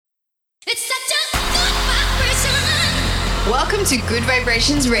Welcome to Good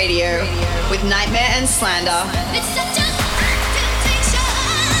Vibrations Radio with Nightmare and Slander.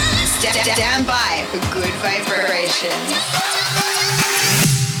 Stand by for Good Vibrations.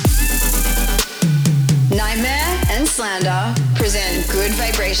 Nightmare and Slander present Good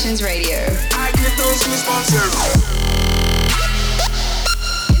Vibrations Radio. I get those goosebumps.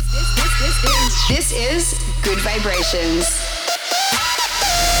 This is Good Vibrations.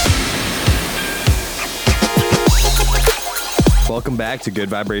 Welcome back to Good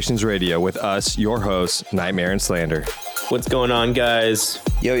Vibrations Radio with us, your hosts, Nightmare and Slander. What's going on, guys?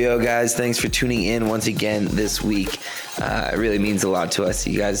 Yo, guys, thanks for tuning in once again this week. It really means a lot to us.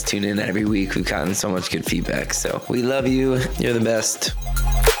 You guys tune in every week. We've gotten so much good feedback, so we love you. You're the best.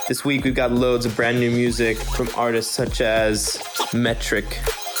 This week, we've got loads of brand new music from artists such as Metric,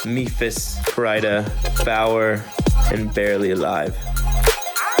 Mephis, Prida, Bauer, and Barely Alive.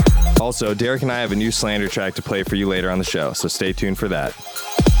 Also, Derek and I have a new Slander track to play for you later on the show, so stay tuned for that.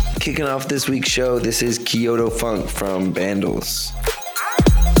 Kicking off this week's show, this is Kyoto Funk from Vandals.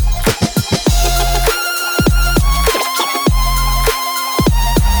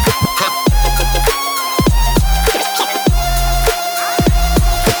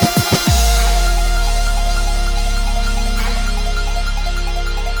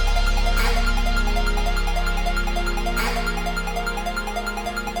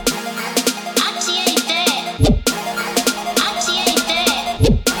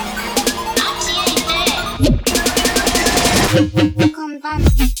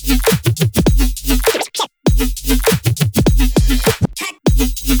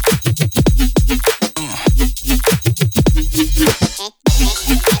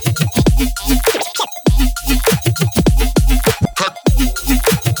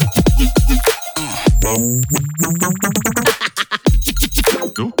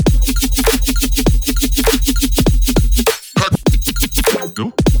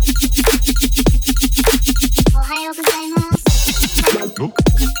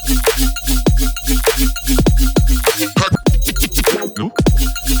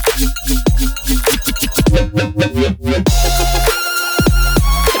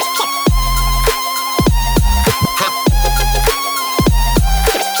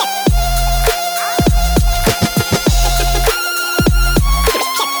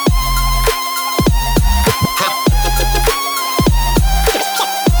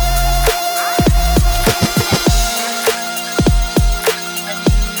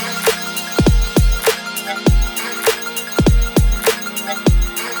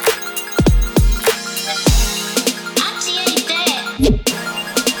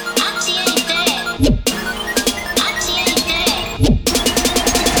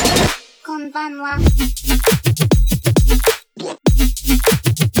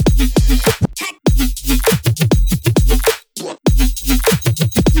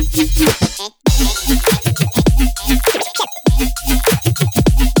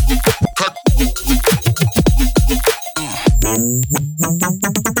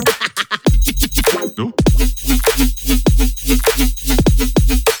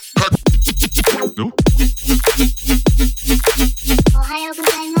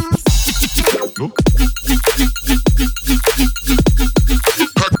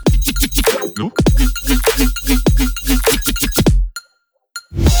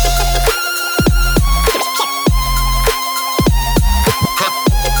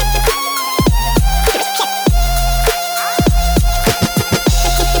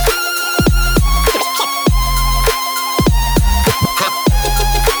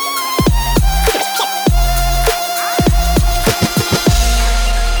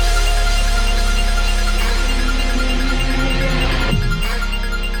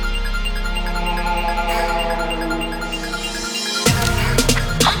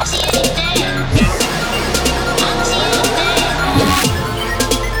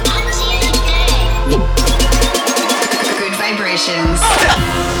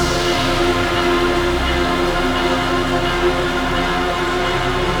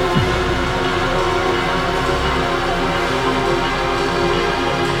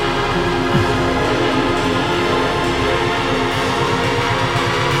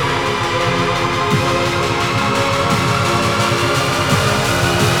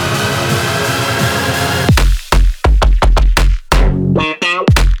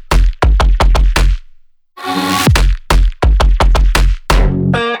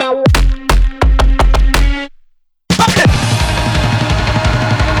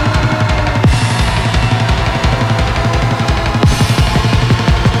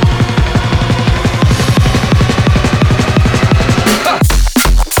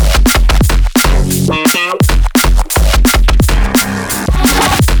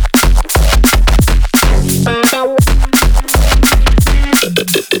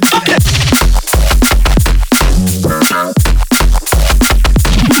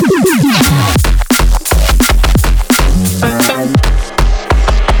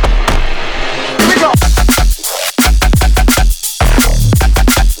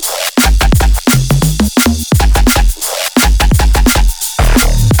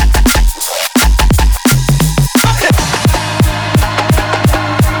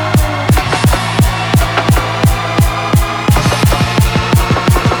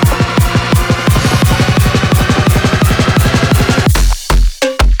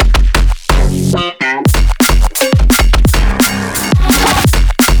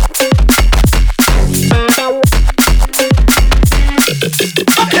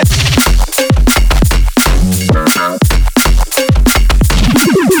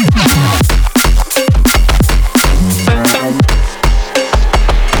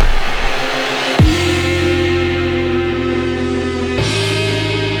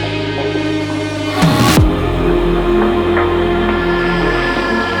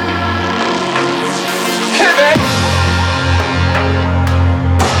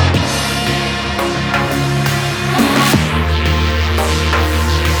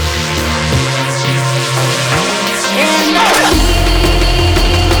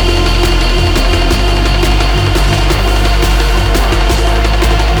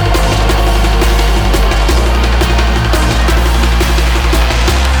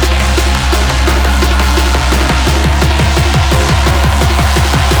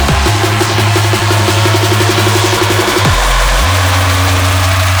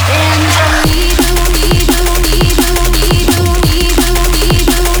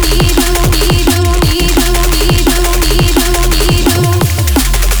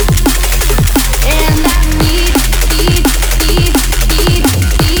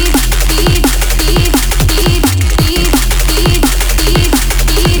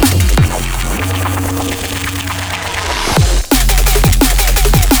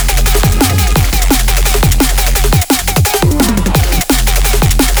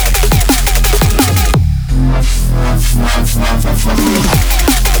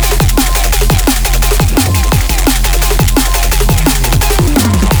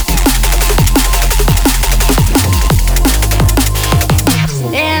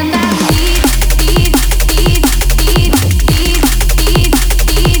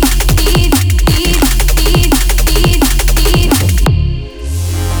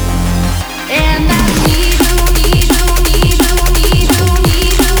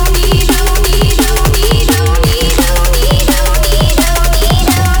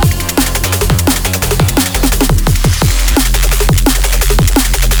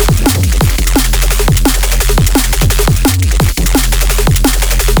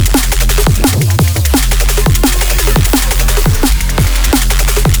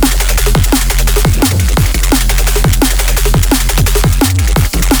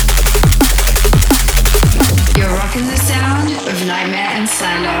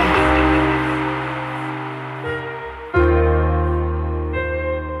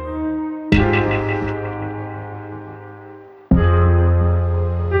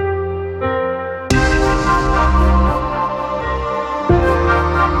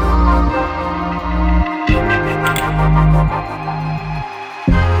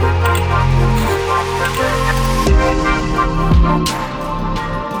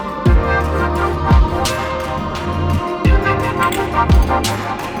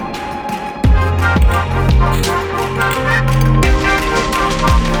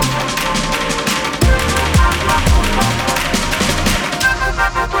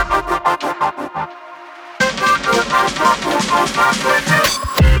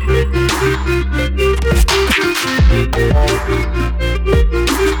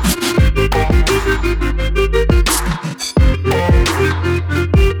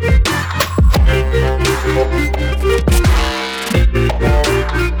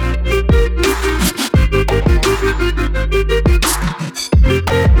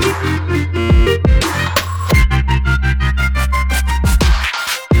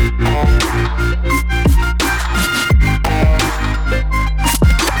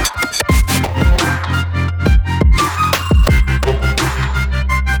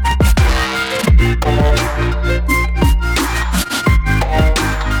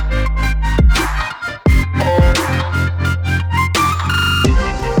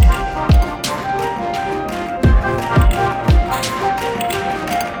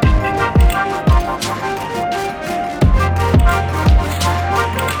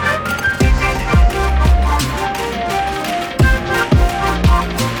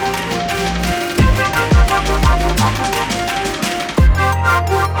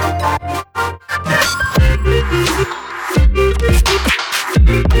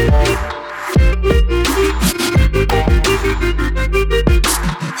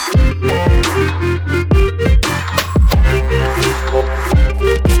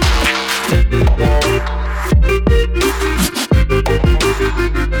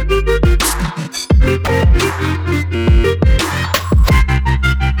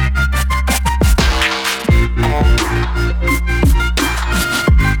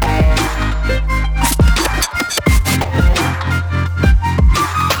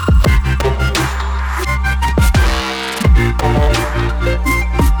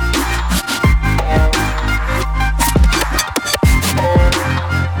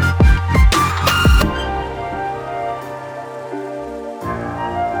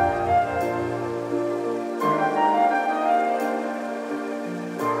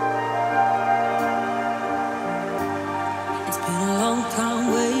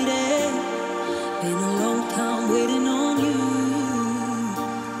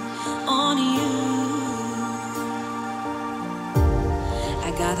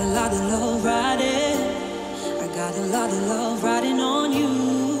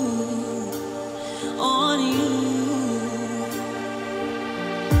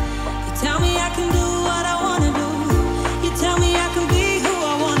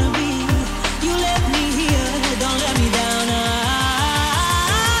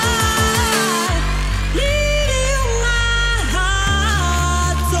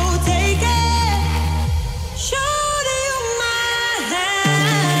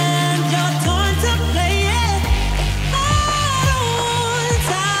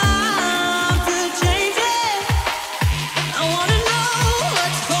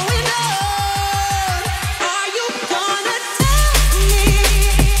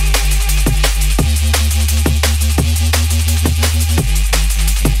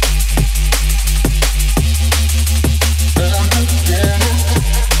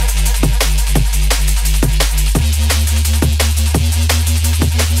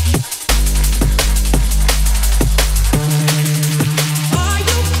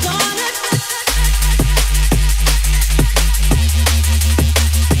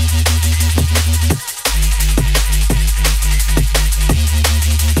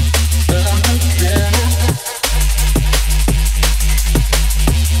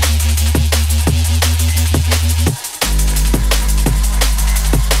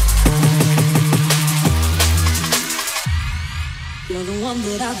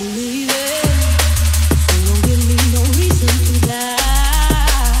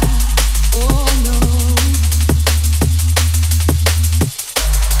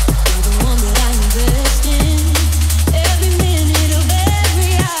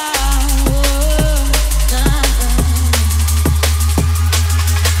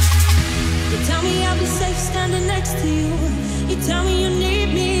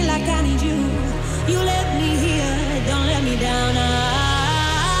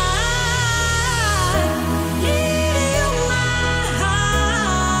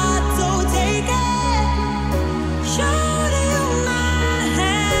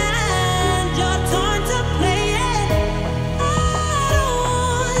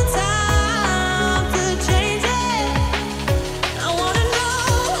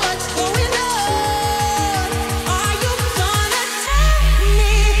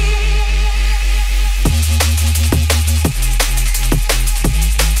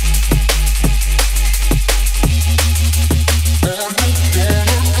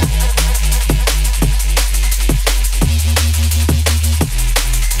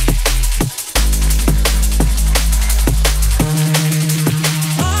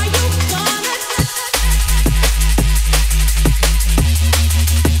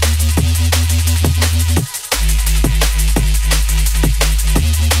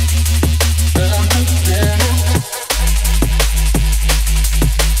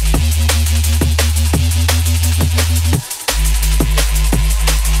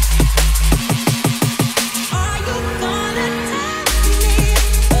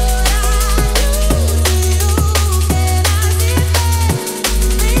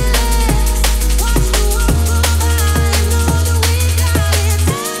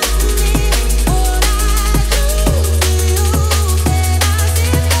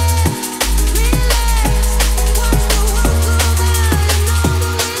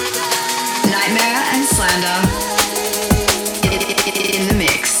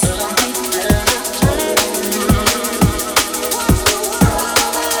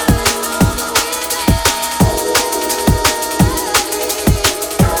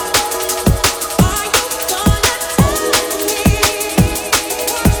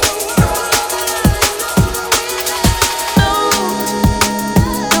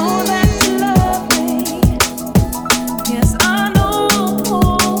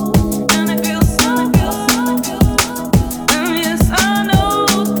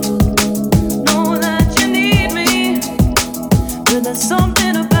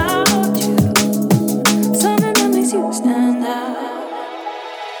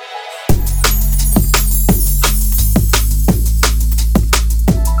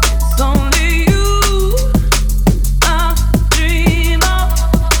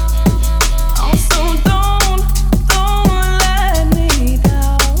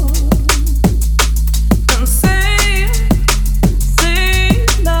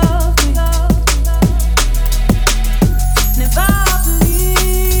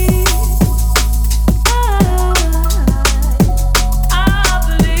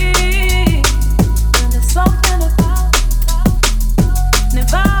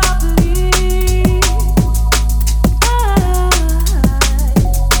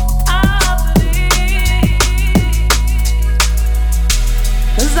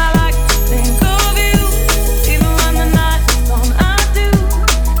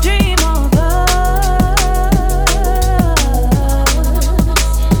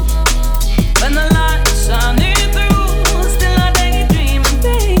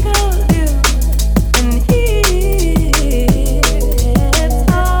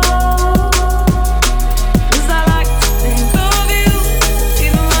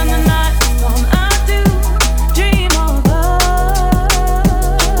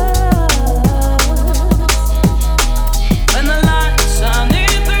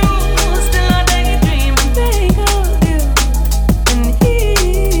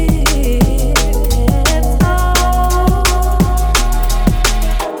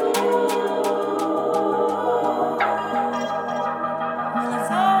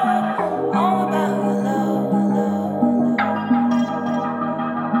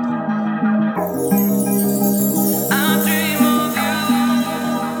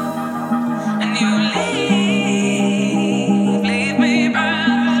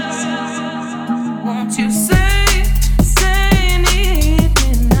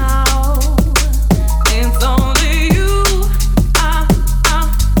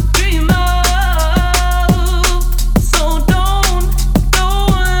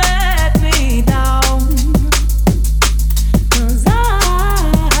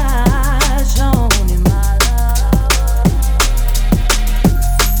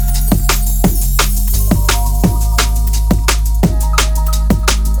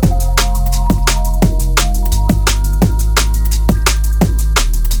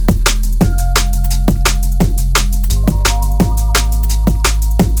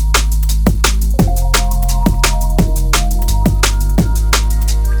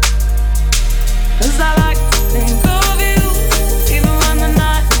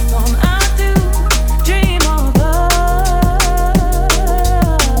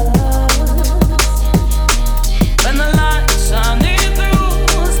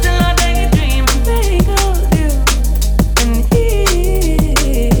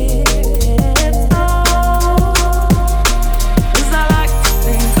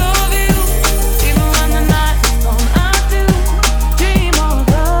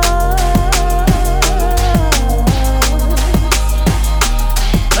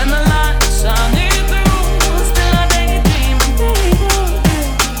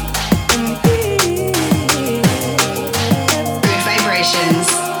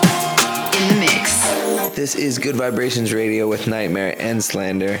 This is Good Vibrations Radio with Nightmare and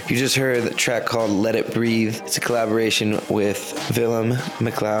Slander. You just heard the track called Let It Breathe. It's a collaboration with Willem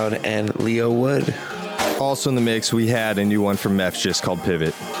McLeod and Leo Wood. Also in the mix, we had a new one from Meph just called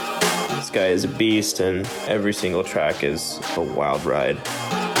Pivot. This guy is a beast, and every single track is a wild ride.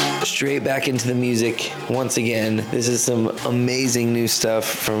 Straight back into the music once again. This is some amazing new stuff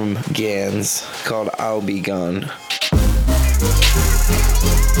from Gans called I'll Be Gone.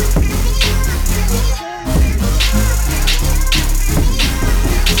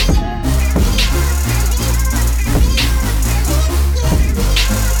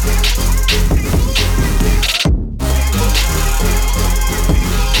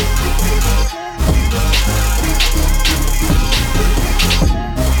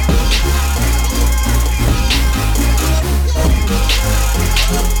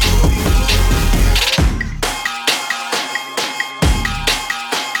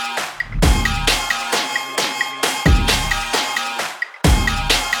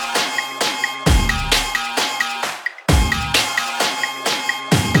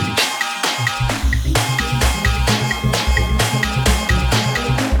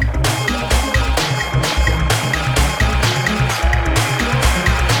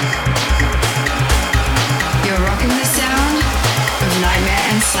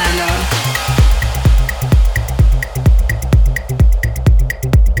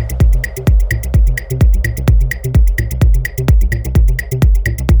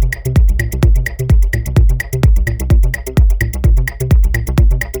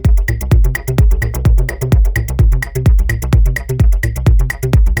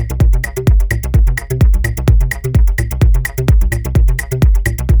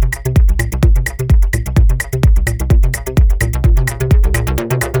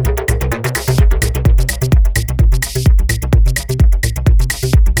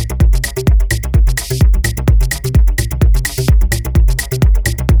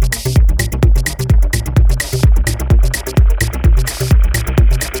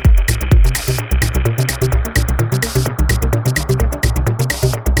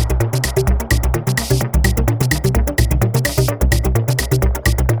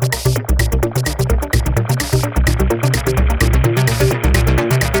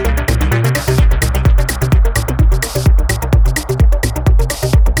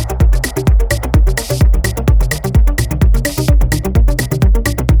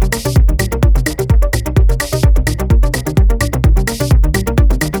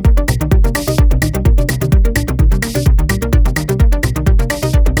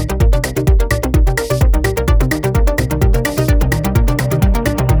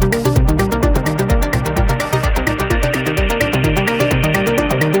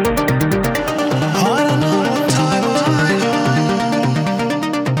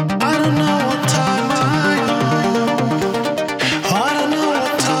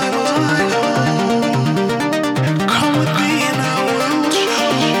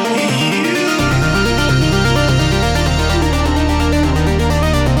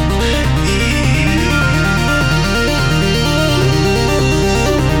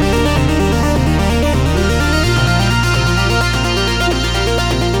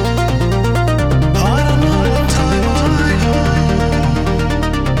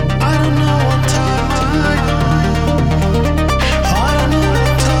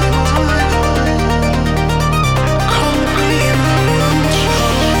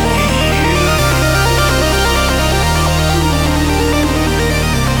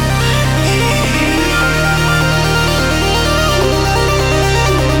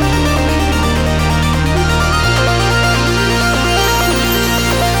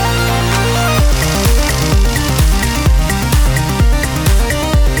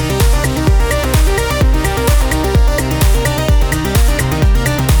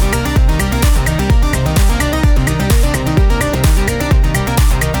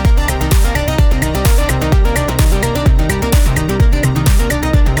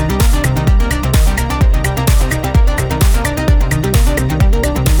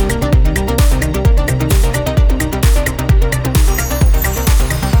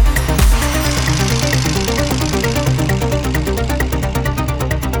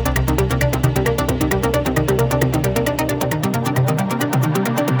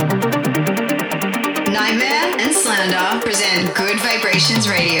 Cylinder present Good Vibrations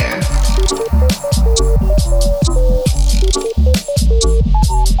Radio.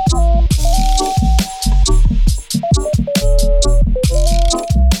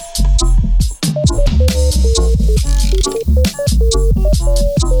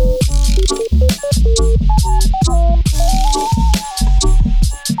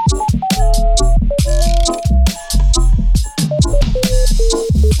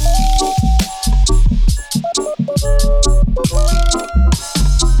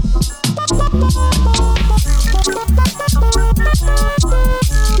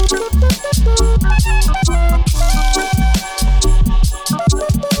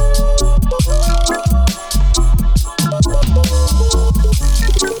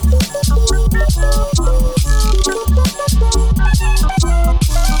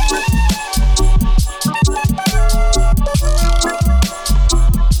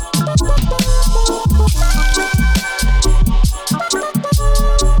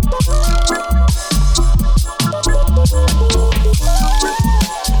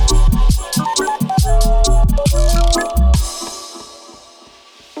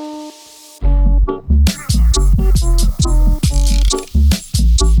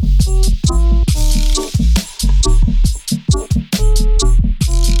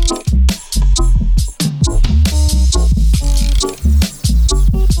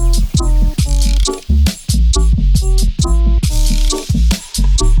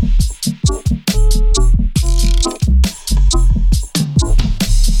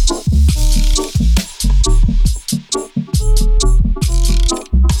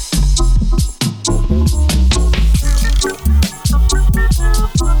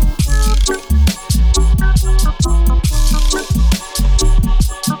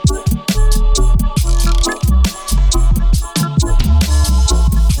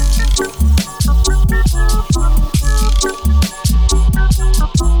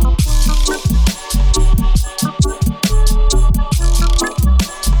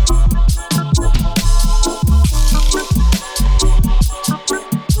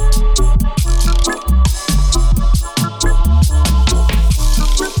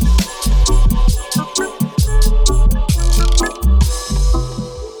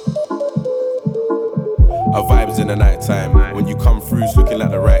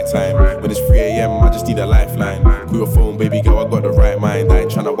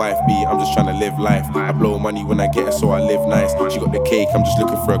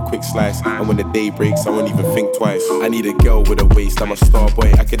 Slice. And when the day breaks, I won't even think twice. I need a girl with a waist, I'm a star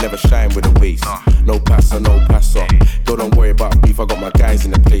boy, I could never shine with a waist. No passer, no passer. Girl, don't worry about beef, I got my guys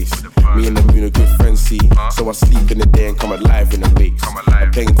in the place. Me and the moon are good friends, see. So I sleep in the day and come alive in the wakes.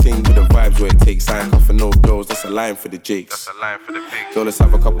 I'm playing ting with the vibes where it takes. I ain't cuffing no girls, that's a line for the jakes. Girl, let's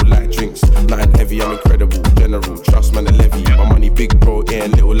have a couple light drinks. Nothing heavy, I'm incredible. General, trust man, the levy. My money big, bro,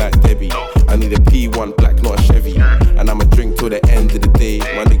 ain't little like Debbie. I need a P1 black, not a Chevy. And I'ma drink till the end of the day.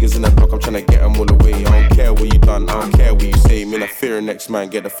 My niggas in the block, I'm tryna get them all away. I don't care what you done, I don't care what you say. Me, I fear the next man,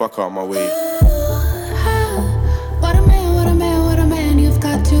 get the fuck out my way. What a man, what a man, what a man you've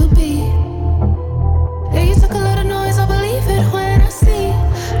got to be. Yeah, you took a lot of noise, I believe it when I see.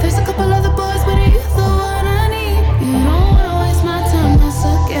 There's a couple other boys, but are you the one I need? You don't wanna waste my time, that's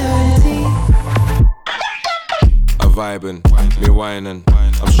a guarantee. I'm vibing, me whining.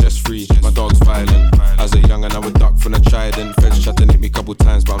 I'm stress free, my dog's violent. As a youngin', I would duck from the trident. Feds chatting at me couple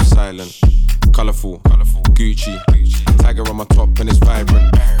times, but I'm silent. Colourful, Gucci. Tiger on my top and it's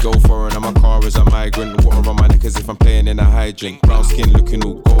vibrant. Go foreign and my car is a migrant. Water on my neck as if I'm playing in a hydrant. Brown skin looking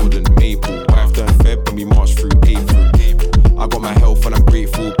all golden, maple. Wife done Feb and we march through April. I got my health and I'm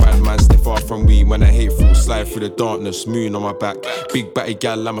grateful. Bad man stay far from me when I hateful. Slide through the darkness, moon on my back. Big batty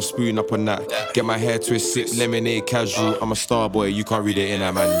gal, I'm a spoon up on that. Get my hair twist, sip lemonade casual. I'm a star boy, you can't read it in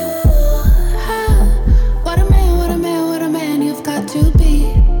a manual. What a man, what a man, what a man you've got to be.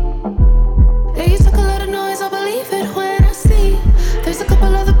 Yeah, you took a lot of noise, I believe it when I see. There's a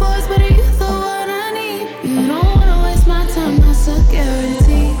couple other boys, but are you the one I need? You don't wanna waste my time, that's a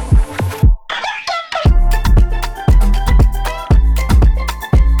guarantee.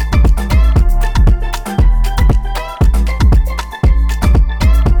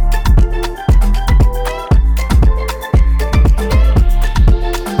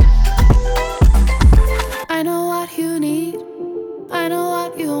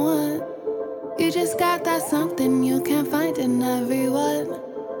 Something you can't find in everyone.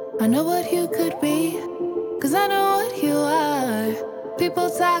 I know what you could be, 'cause I know what you are. People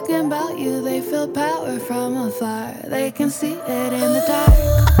talking about you, they feel power from afar. They can see it in the dark.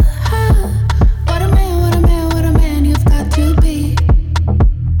 What a man, what a man, what a man you've got to be.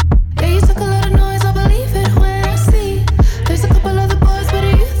 Yeah, you took a lot of noise, I believe it when I see.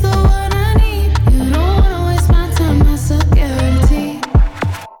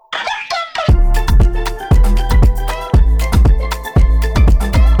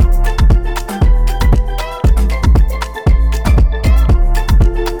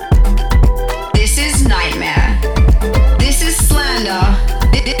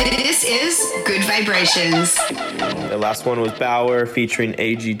 Vibrations. The last one was Bauer featuring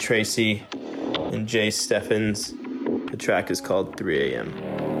A.G. Tracy and Jay Steffens. The track is called 3 a.m.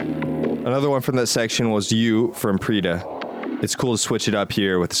 Another one from that section was You from Prita. It's cool to switch it up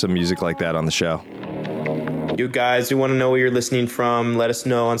here with some music like that on the show. You guys, we want to know where you're listening from. Let us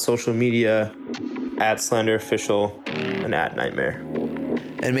know on social media at Slander Official and at Nightmare.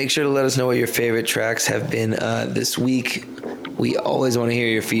 And make sure to let us know what your favorite tracks have been this week. We always want to hear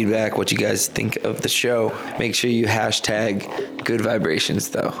your feedback, what you guys think of the show. Make sure you hashtag Good Vibrations,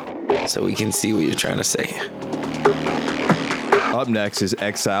 though, so we can see what you're trying to say. Up next is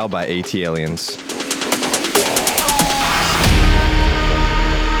Exile by ATLiens.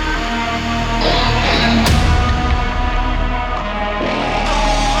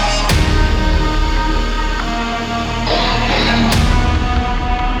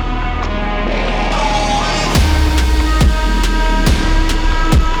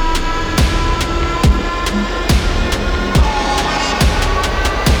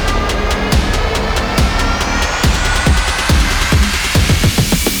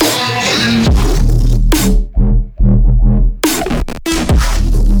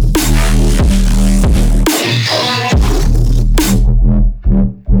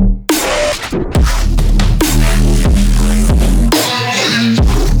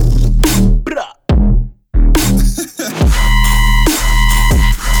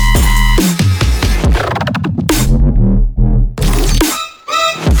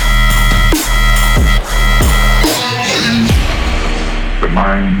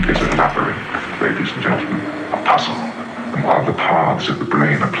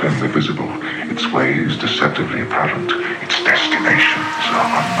 Deceptively apparent, its destinations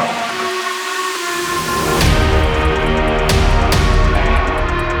are unknown.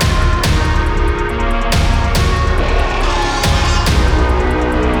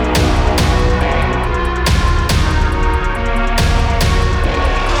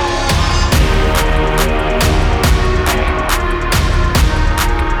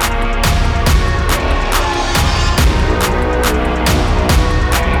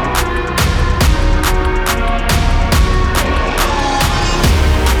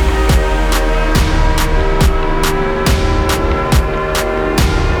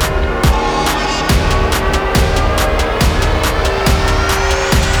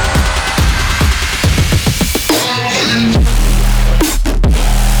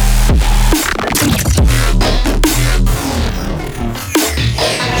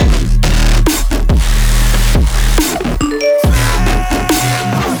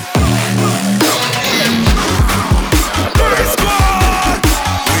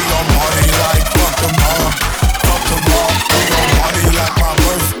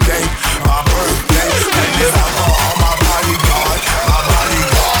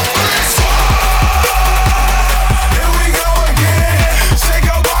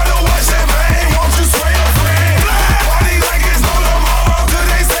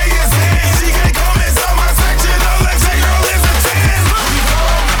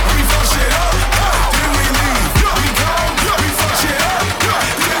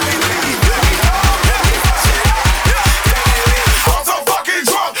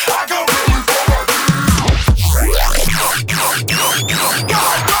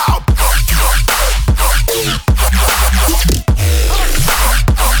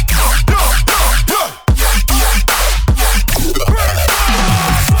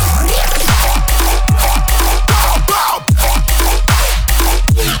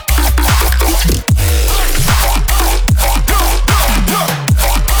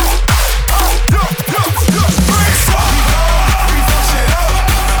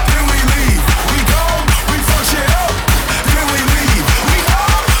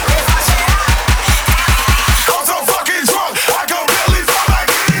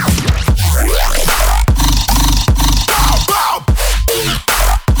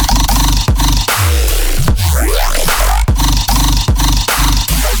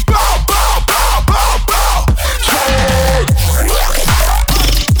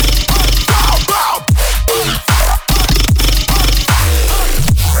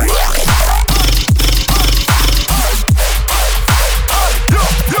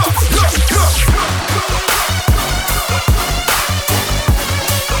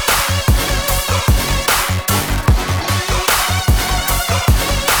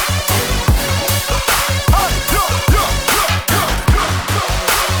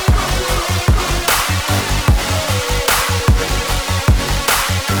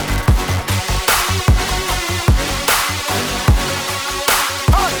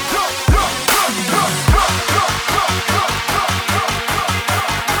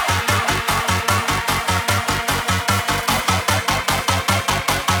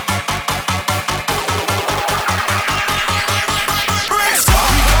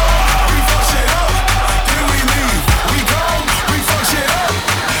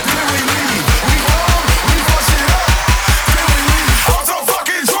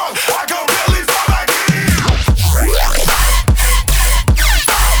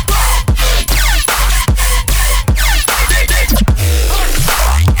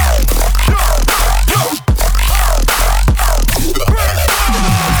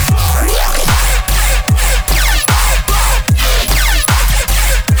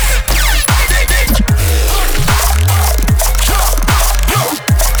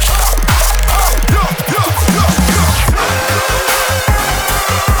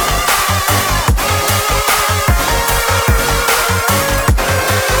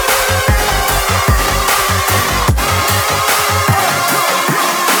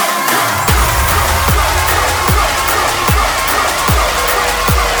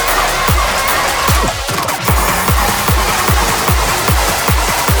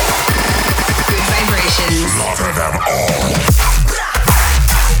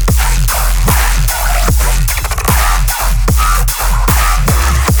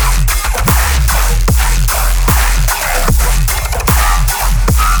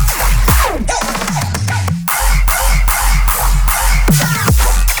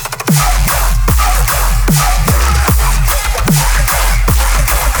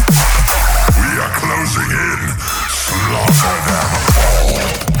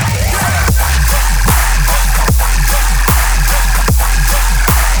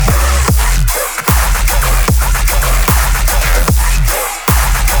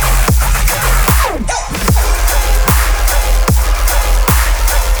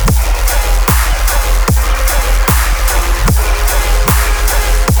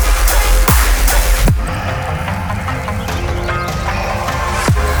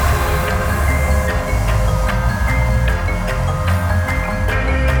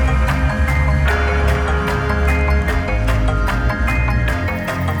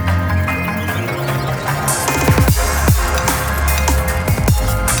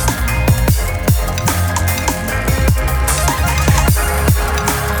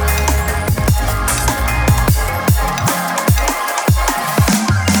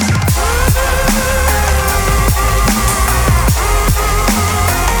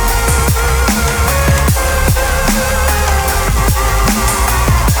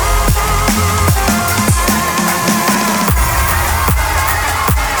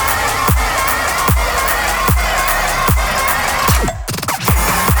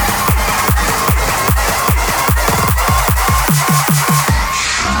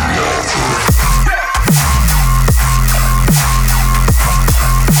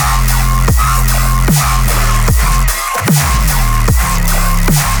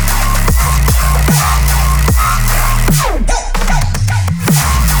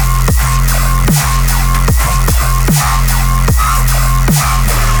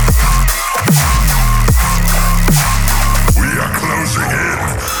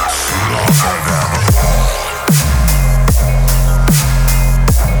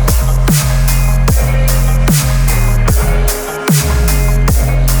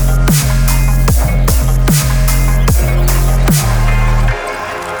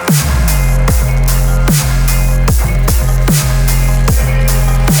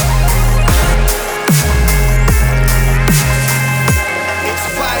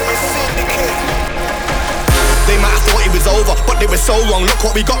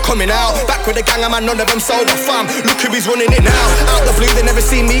 what we got coming out. Back with the gang, man, none of them sober, fam. Look who is running it now. Out the blue, they never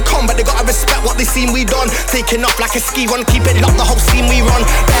seen me come, but they gotta respect what they seen we done. Taking off like a ski run, keep it locked, the whole scene we run.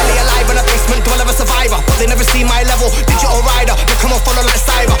 Barely alive in a basement, dwell of a survivor, but they never see my level. Digital rider, they come and follow like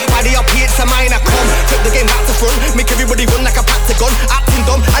cyber. By the up, it's a minor, come. Take the game back to front, make everybody run like a Patagon. Acting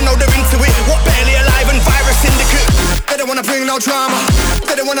dumb, I know they're into it. What, barely alive and virus syndicate. They don't wanna bring no drama,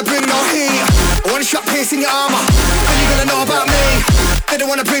 they don't wanna bring no heat. One shot piercing your armor, then you gonna know about me. They don't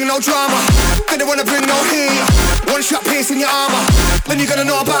wanna bring no drama, they don't wanna bring no heat. One shot piercing your armor, then you gonna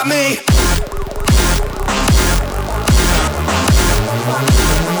know about me.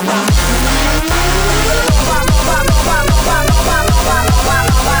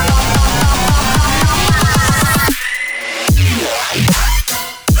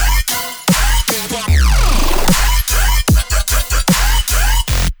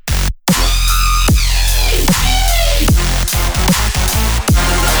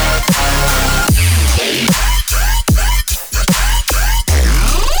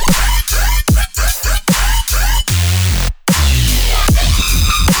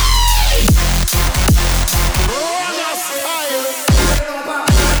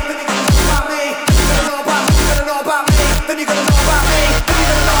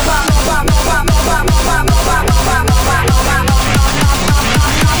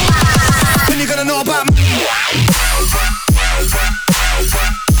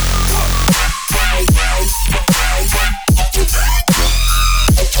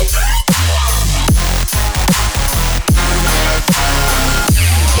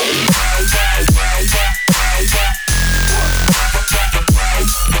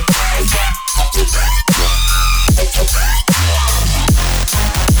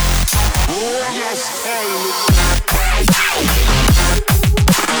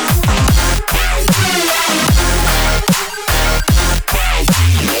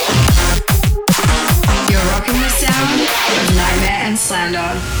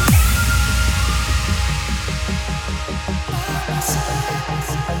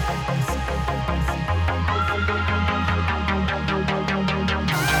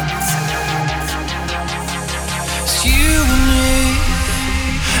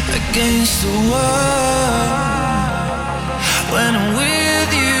 Against the world, when I'm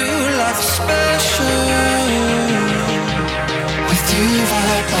with you, life is special. With you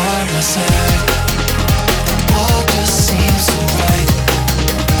right by my side, the world just seems so right.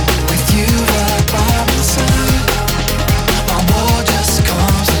 With you right by my side, my world just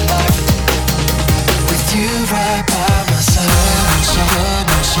comes alive. With you right by my side, with you right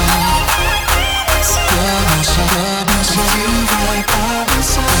by my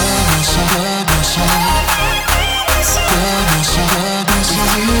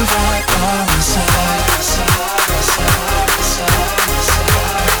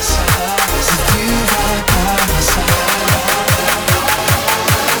side.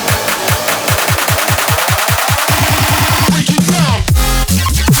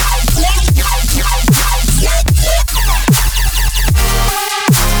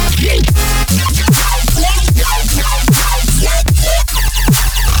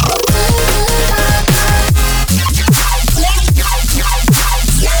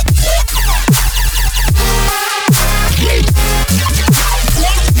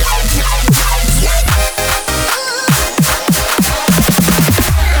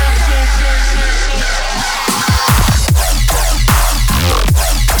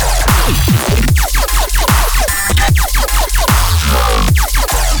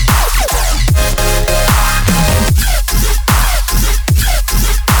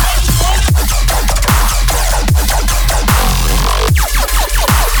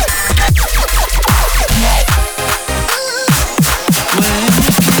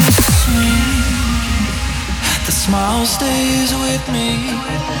 Smile stays with me.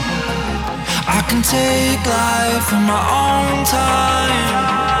 I can take life in my own time.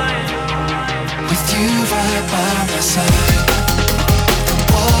 With you right by my side, the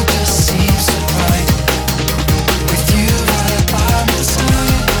world just seems so bright. With you right by my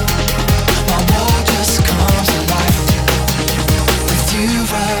side, my world just comes alive. With you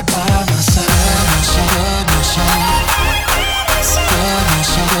right by my side, with you right by my side.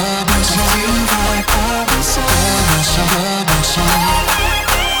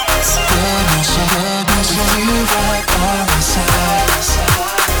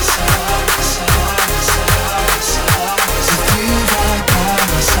 With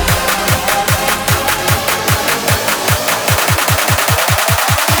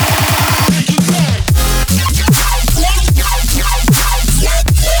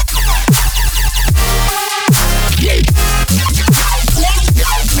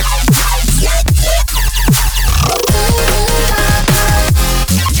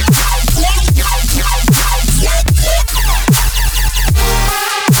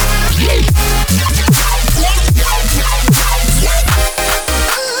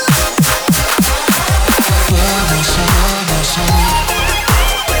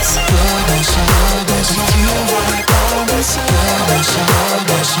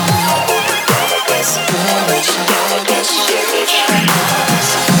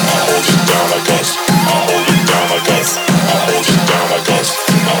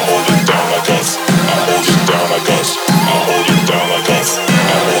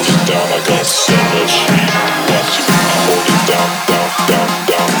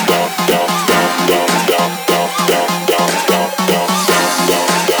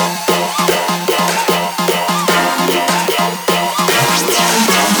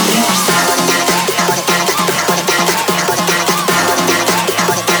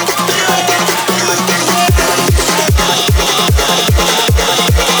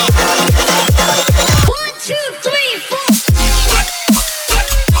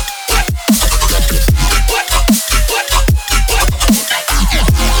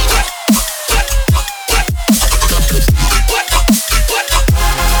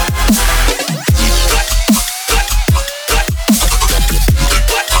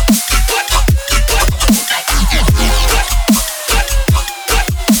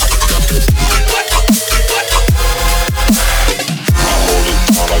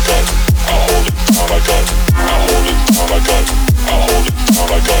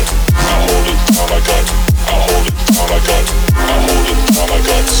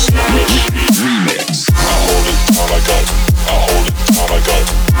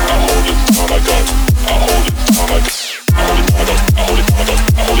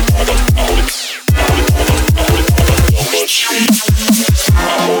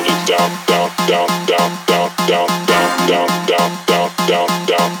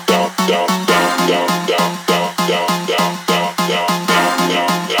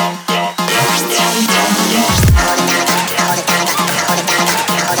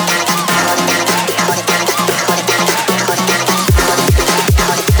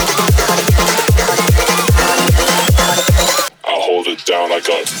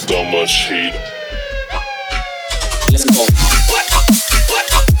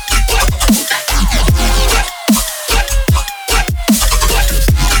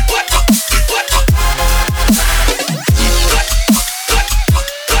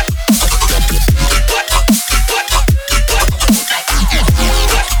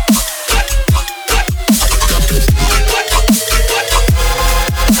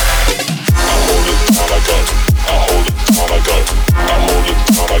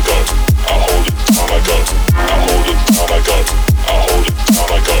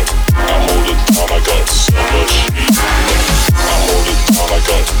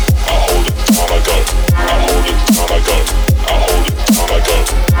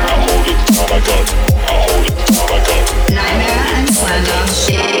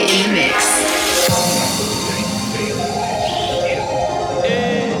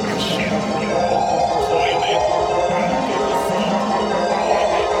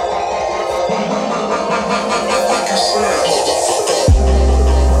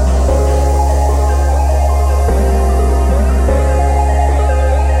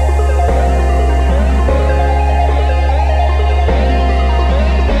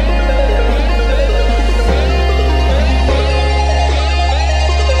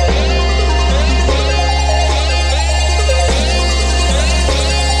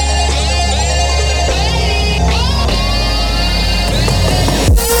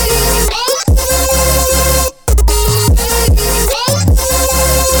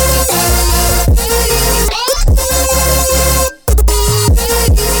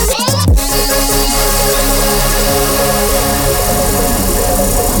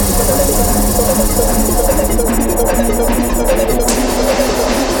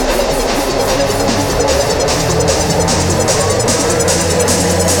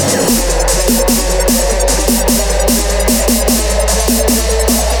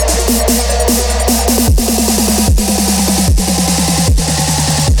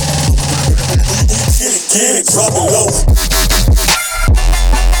Get it, drop it low.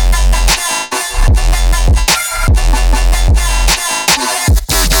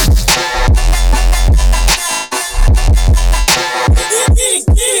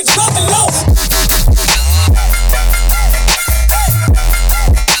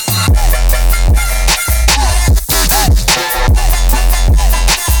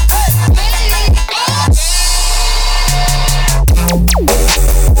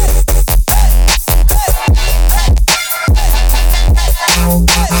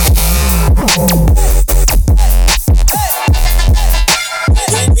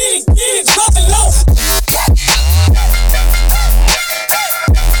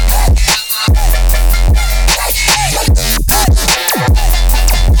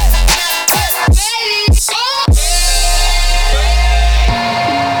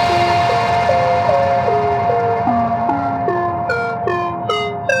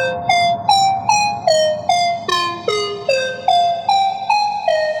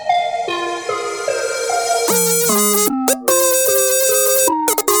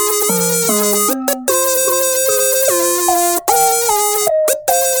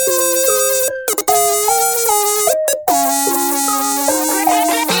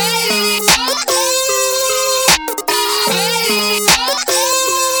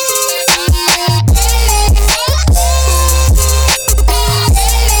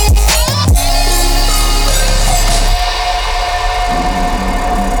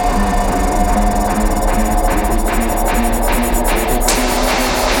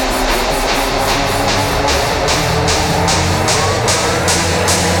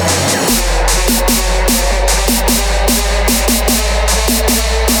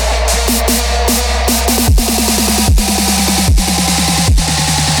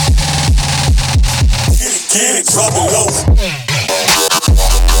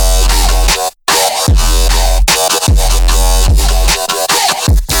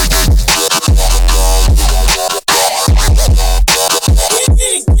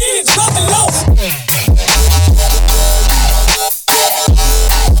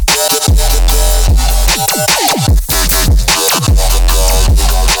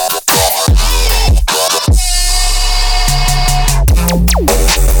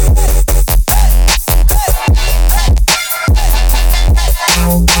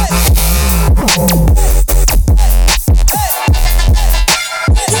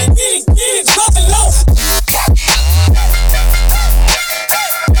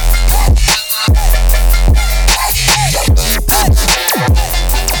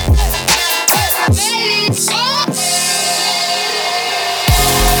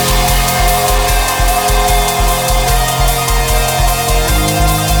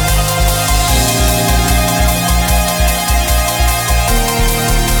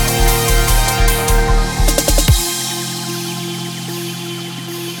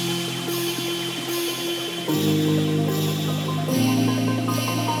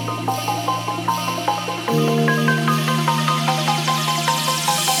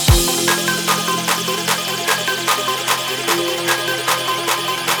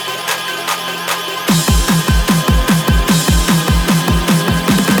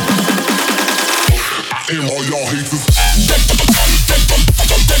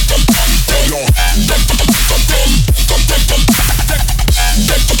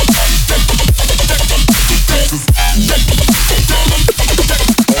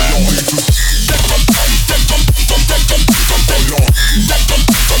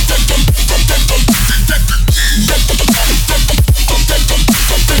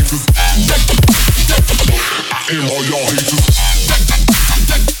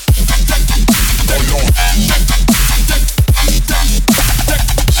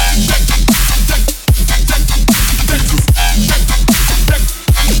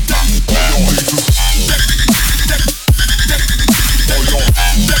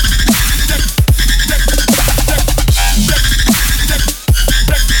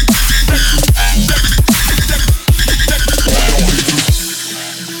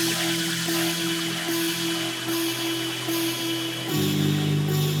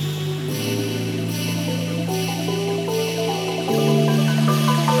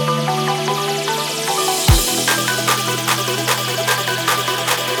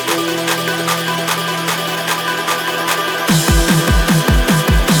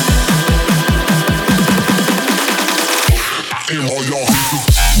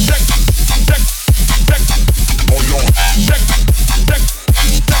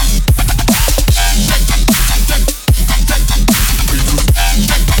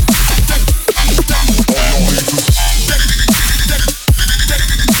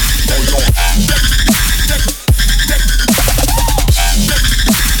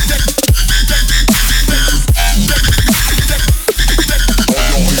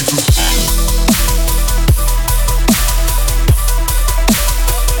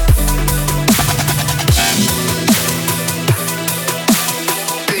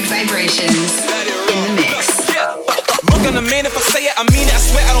 man, if I say it, I mean it. I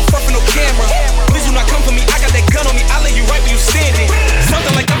swear I don't fuck with no camera. Please do not come for me, I got that gun on me. I'll lay you right where you standing.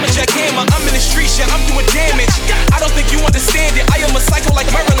 Something like I'm a jackhammer, I'm in the streets, yeah, I'm doing damage. I don't think you understand it, I am a psycho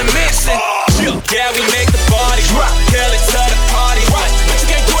like Marilyn Manson. Yeah, we make the body rock, girl, it's to the party. But you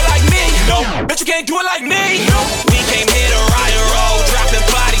can't do it like me, no. Bet you can't do it like me, no. We came here to ride and roll, dropping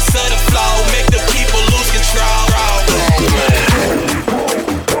bodies to the floor, make the people lose control.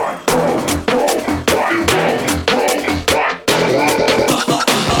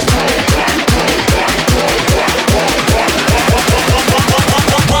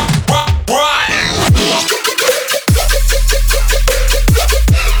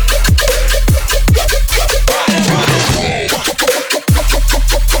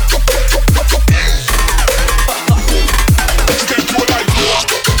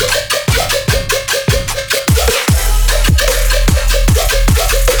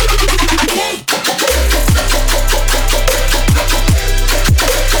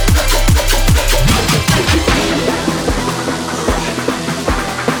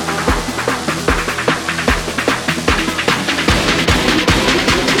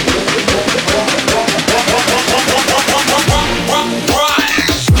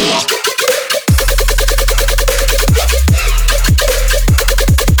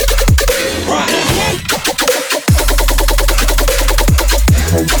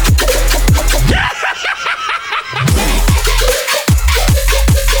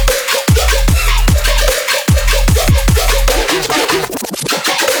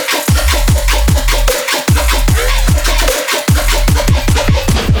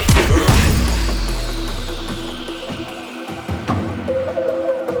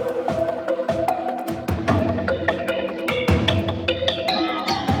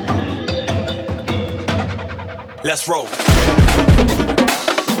 Let's roll.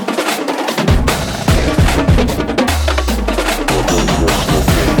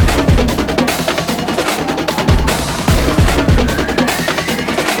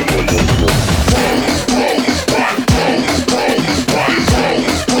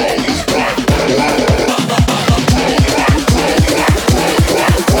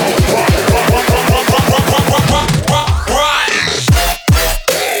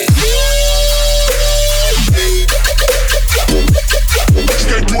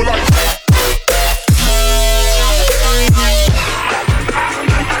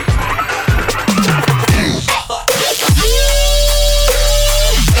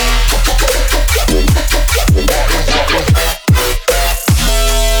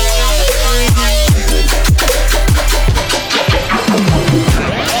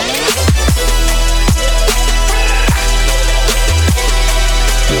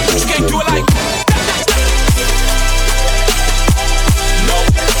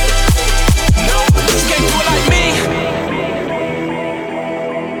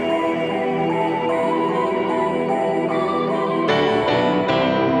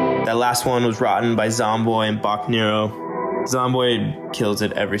 Last one was Rotten by Zomboy and Bach Nero. Zomboy kills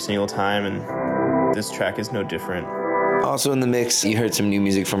it every single time, and this track is no different. Also in the mix, you heard some new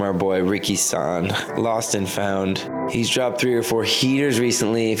music from our boy Ricky San, Lost and Found. He's dropped 3 or 4 heaters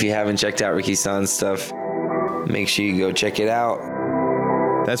recently. If you haven't checked out Ricky San's stuff, make sure you go check it out.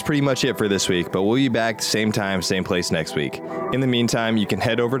 That's pretty much it for this week, but we'll be back same time, same place next week. In the meantime, you can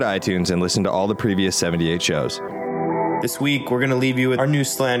head over to iTunes and listen to all the previous 78 shows. This week, we're going to leave you with our new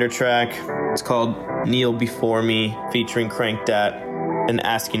Slander track. It's called Kneel Before Me, featuring Crank Dat and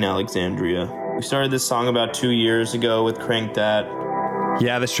Asking Alexandria. We started this song about 2 years ago with Crank Dat.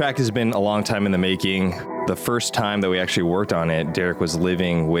 Yeah, this track has been a long time in the making. The first time that we actually worked on it, Derek was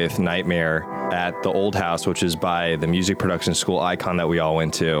living with Nightmare at the Old House, which is by the music production school Icon that we all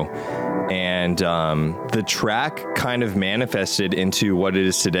went to. And the track kind of manifested into what it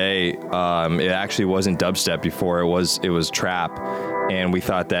is today. It actually wasn't dubstep before, it was trap. And we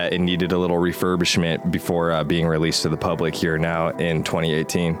thought that it needed a little refurbishment before being released to the public here now in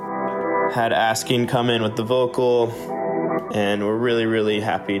 2018. Had Asking come in with the vocal, and we're really, really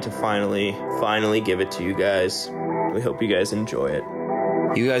happy to finally give it to you guys. We hope you guys enjoy it.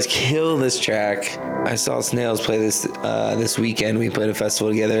 You guys kill this track. I saw Snails play this this weekend. We played a festival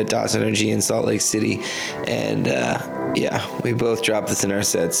together at DOS Energy in Salt Lake City, and we both dropped this in our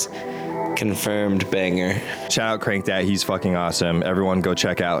sets. Confirmed banger. Shout out Crank Dat, he's fucking awesome. Everyone go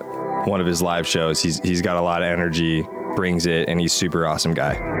check out one of his live shows. He's got a lot of energy, brings it, and he's super awesome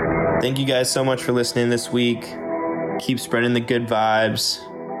guy. Thank you guys so much for listening this week. Keep spreading the good vibes,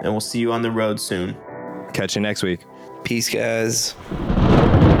 and we'll see you on the road soon. Catch you next week. Peace, guys.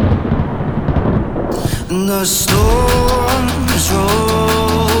 The storm is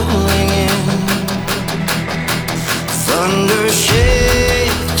rolling in. thunder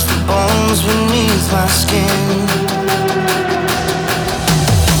shakes the bones beneath my skin.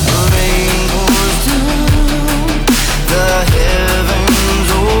 Rain pours down, the heavens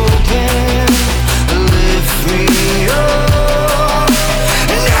open, lift me up,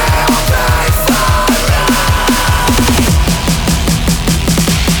 and I'll die for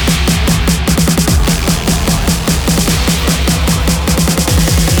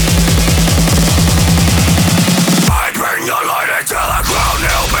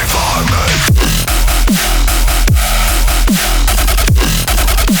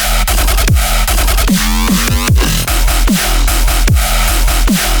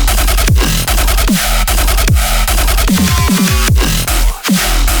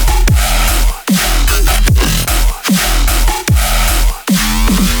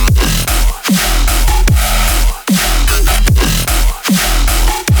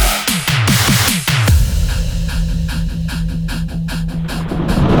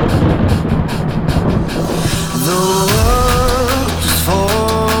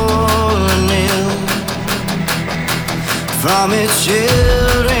from its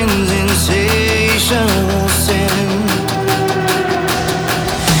children's insatiable sin.